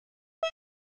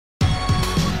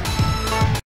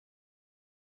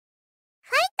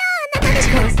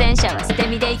戦車は捨て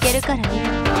身でいけるからね。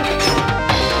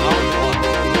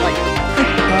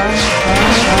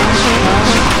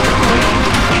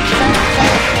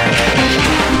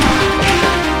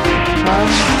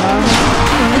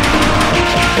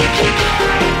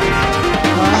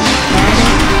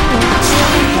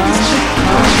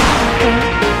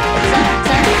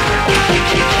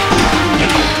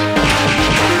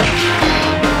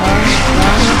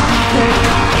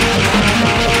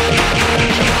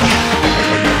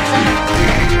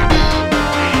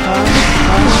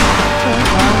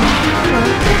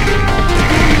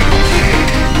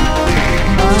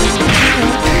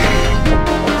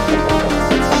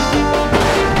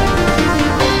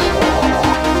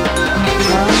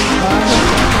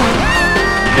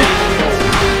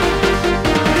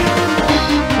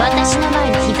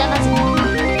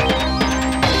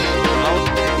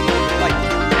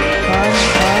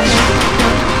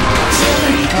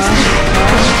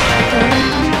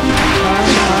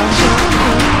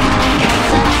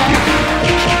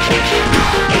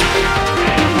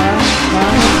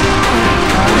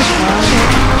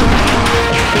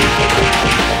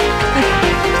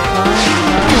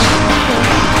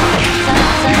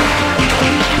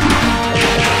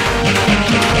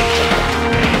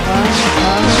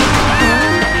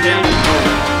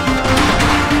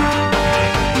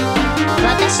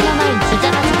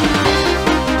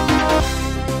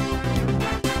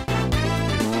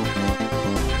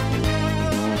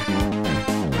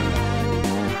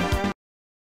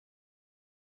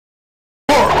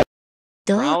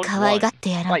どう可愛がっ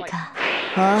てやろうか。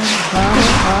さらさら。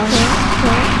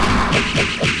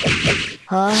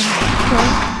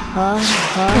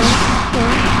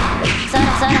さ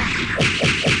らさら。さらさら。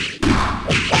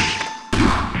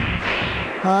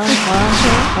さ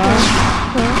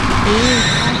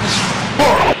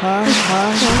らさ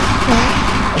ら。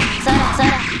さらさら。さらさ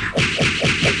ら。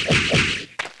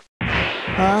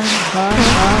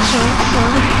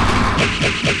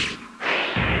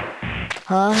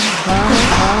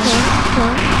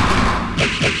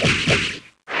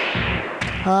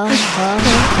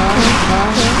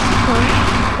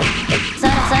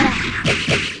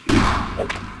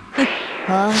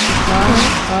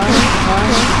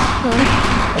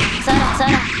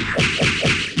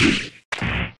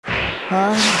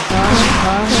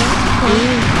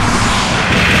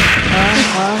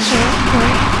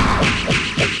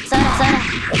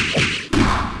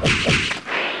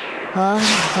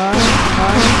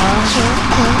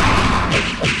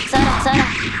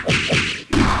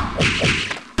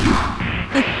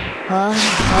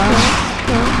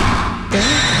ど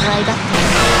う可愛がって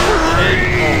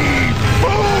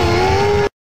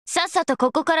さっさと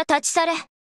ここから立ち去れ。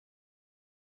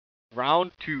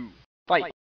Round 2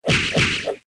 Fight.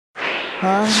さ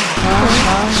らさ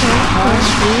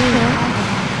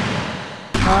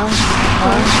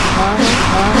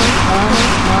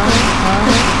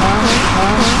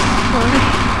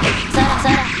ら。さらさ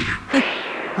ら。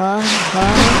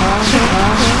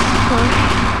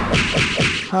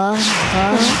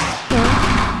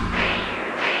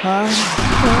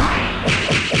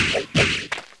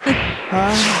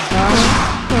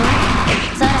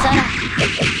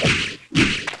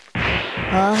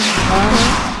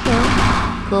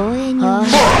光栄に思う。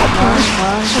さらさ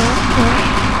ら。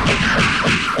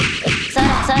さ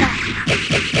らさら。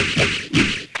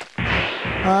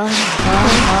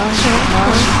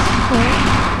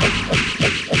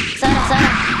さらさら。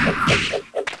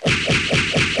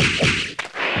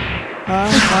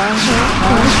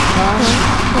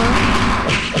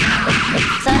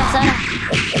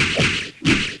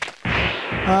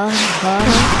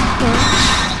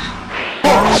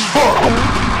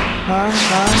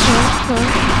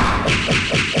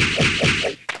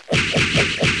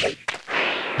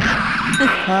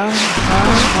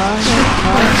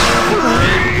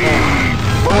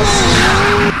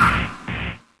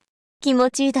気持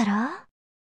ちいいだろ。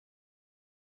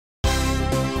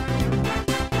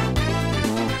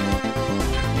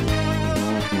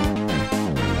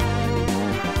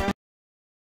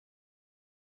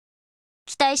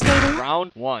期待している。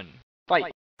 Round 1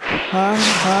 Fight. さら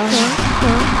さら。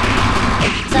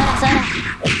さらさら。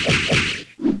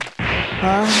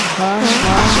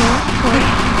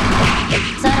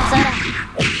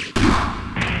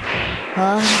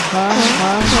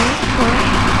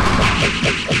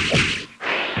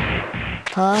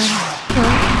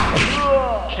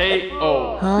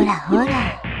KO. ほらほ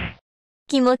ら。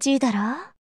気持ちいいだろ。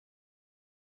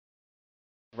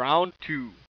 Round 2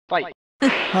 Fight. さ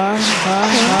ら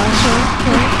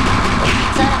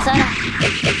さら。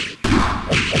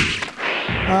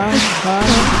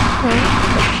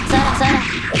さらさら。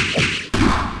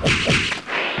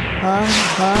そら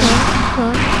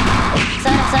そ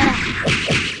ら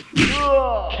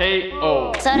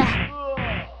KO. そら、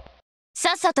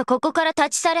さっさとここから立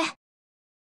ち去れ。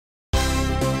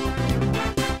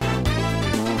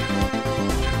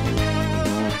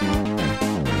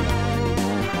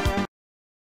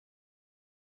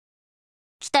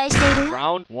期待しているよ。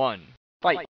 Round 1.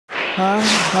 Fight. そら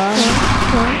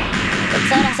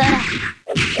そら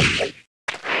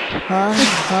そらそ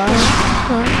ら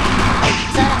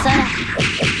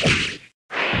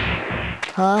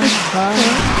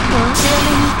強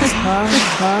めに行くぞ。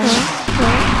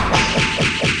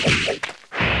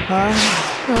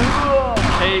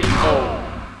 KO.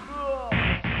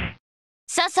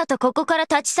 さっさとここから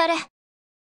立ち去れ。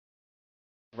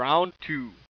 Round 2.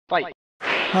 Fight.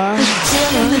 強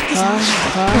めに行くぞ。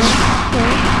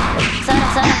そらそら そ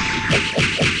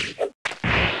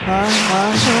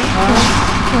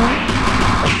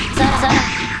らそら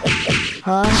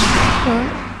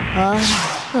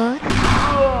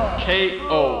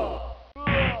KO.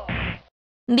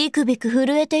 ビクビク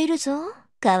震えているぞ。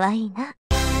かわいいな。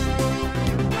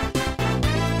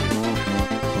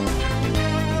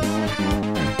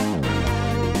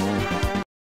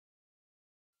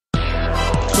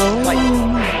Fight.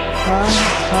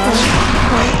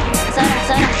 そら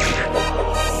そら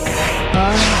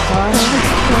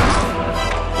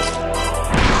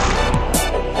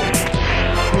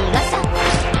逃がさ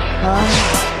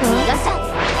逃がさ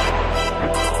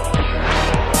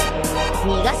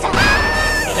逃がさ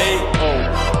KO.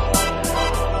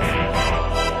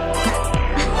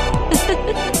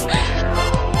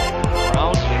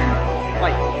 Round 2.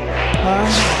 Fight.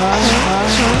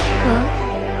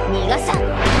 逃がさ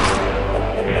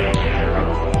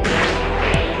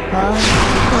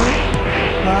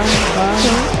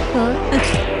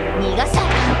逃が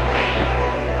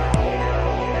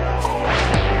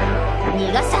さ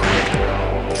逃がさ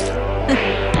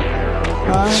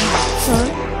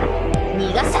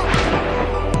逃がさ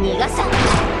逃がさ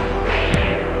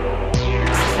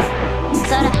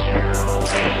そら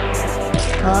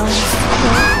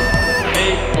KO.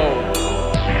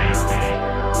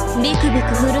 ビクビ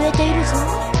ク震えているぞ。か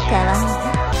わいいな。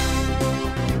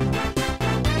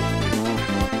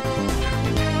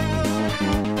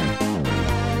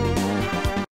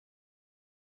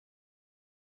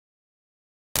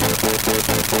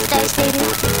期待しているよ。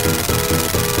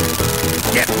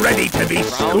 Get ready to be Round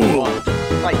schooled. 1.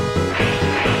 Fight.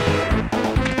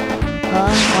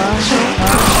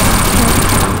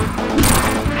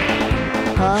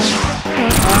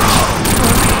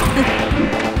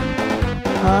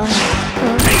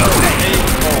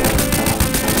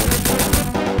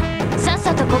 さっ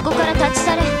さとここから立ち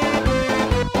去れ。 Round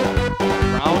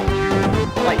 2.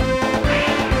 Fight.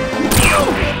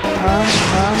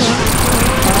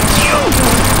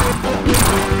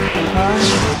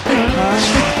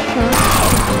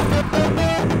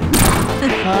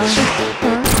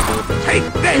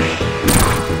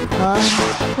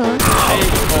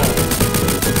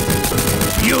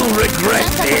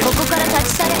 ここから立ち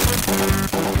去れ。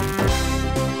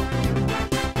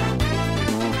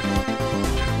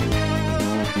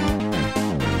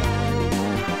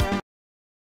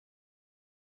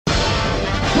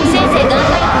せいぜい頑張る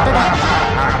ことだ。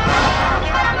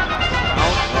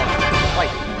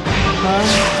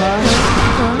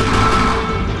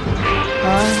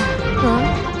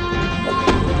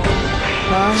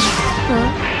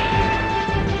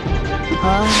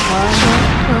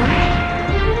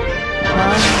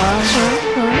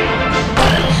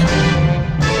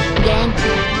 元気。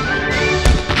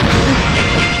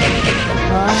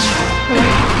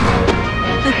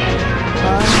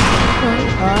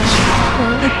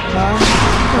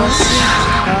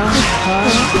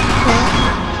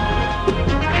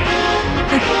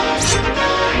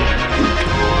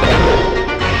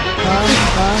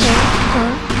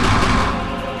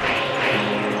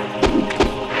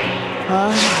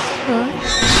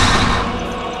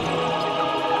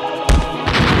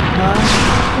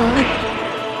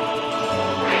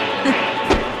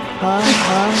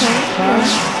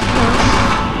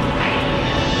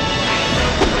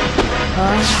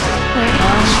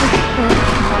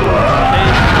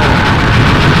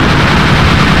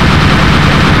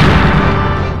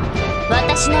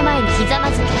私の前にひざま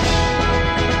ずけ。 元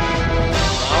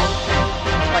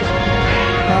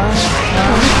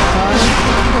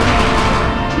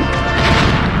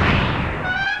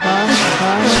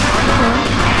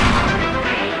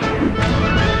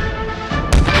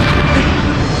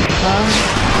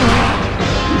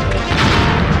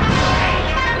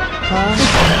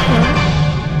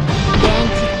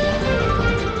気。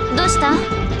どうした？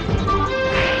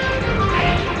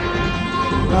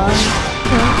さ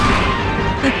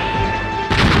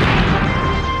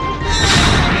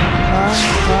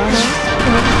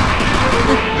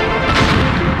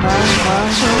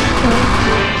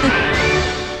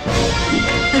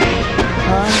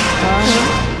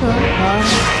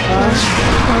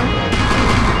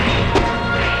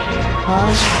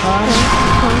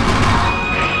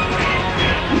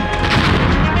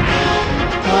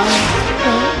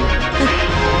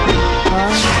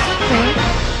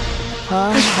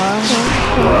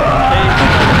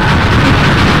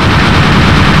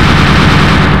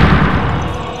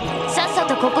っさ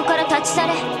とここから立ち去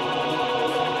れ。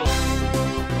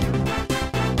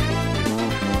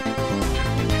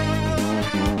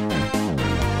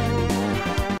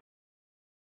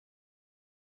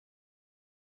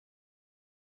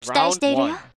期待している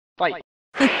よ。さら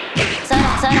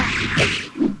さら。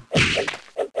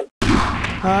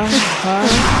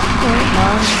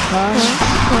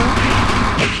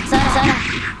さらさら。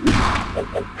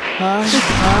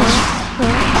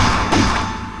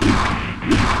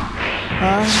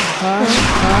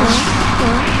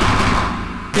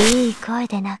いい声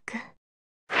で泣く。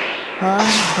さら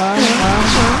さら。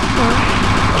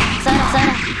さらさ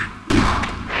ら。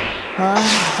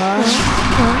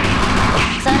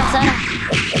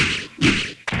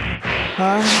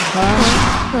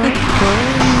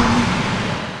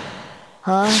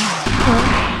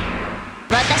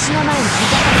私の前に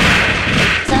膝が。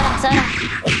さらさら。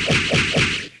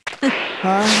さ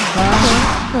らさ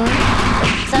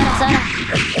ら。さらさら。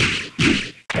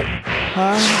さ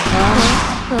ら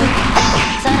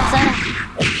さら。さら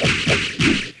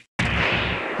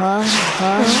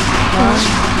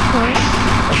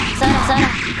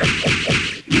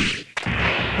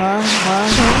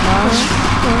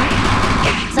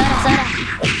さら。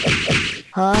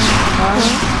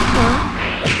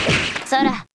さ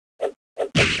ら。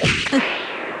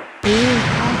いい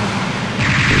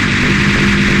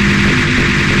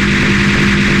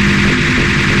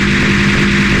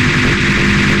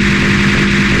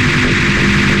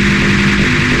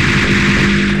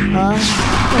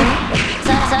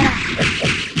さらさら。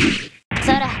さ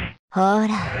ら。ほ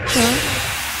ら。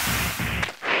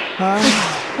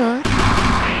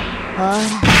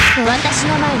私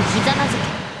の前にひざまずけ。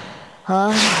さ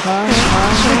らさら。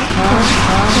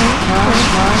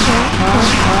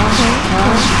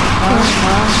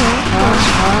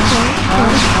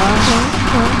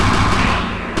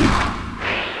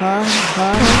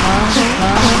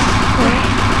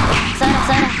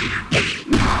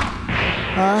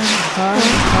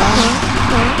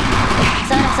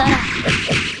さらさら。さ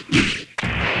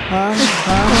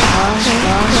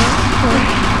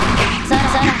ら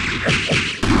さら。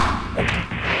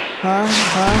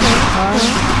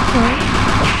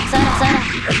さらさら。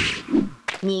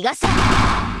逃がさ。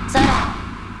さら。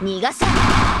逃がさ。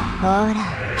ほら。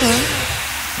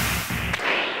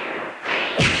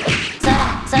さら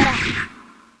さら。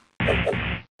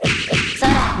さ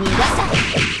ら。逃がさ。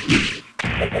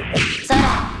さら。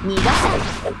逃がさ。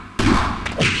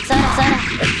さらさら。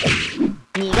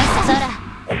逃がさ。さら。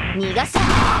逃がさ。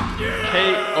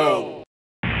KO.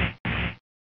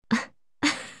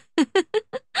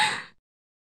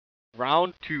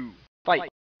 Round 2. Fight.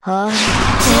 強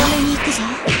めに行くぞ。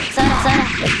さらさら。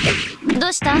ど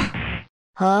うした？ほ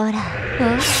ら。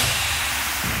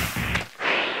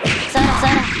さらさ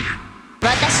ら。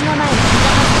私の前にひざ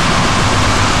まず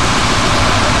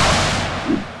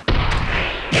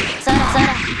け。さらさら。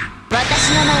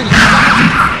私の前にひざまず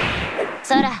け。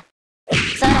さら。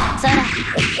さらさら。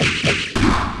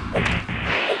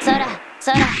さら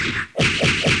さら。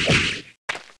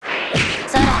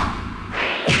さら。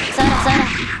さらさら。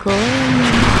こういう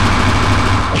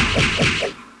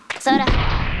さら。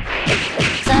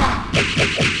さら。さら。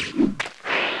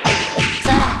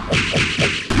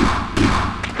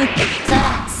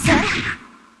さら。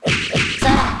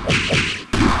さら。さら。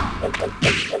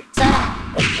さら。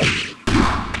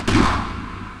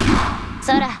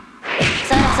さら。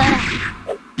さらさら。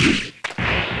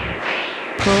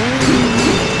こうい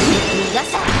う逃が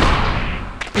さ。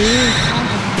いい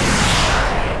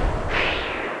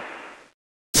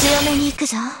強めに行く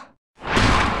ぞ。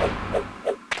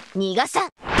逃がさ。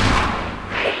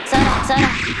さらさら。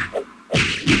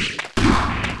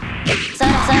さ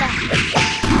らさら。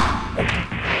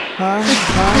さ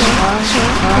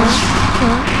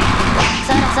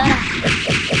らさら。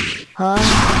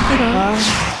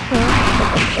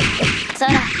さ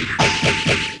ら。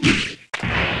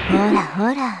ほらほ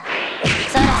ら。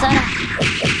さらさら。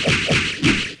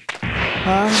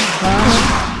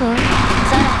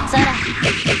さらさら。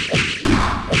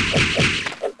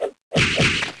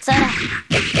さら。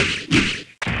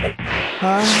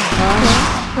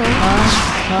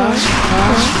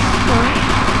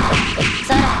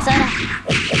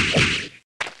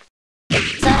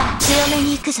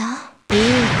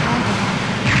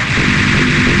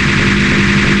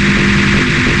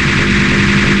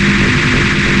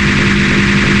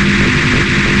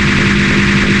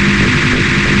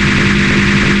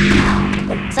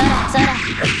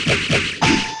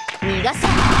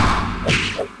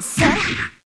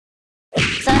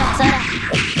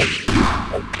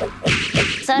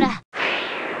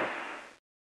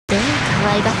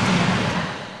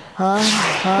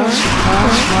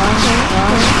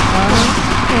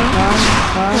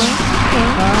そ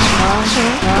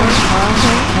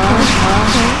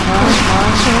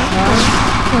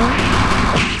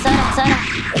らそら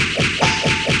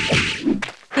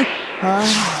ほら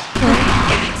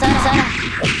そらそら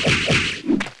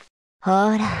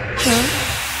ほら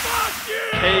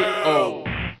KO.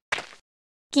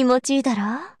 気持ちいいだ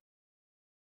ろ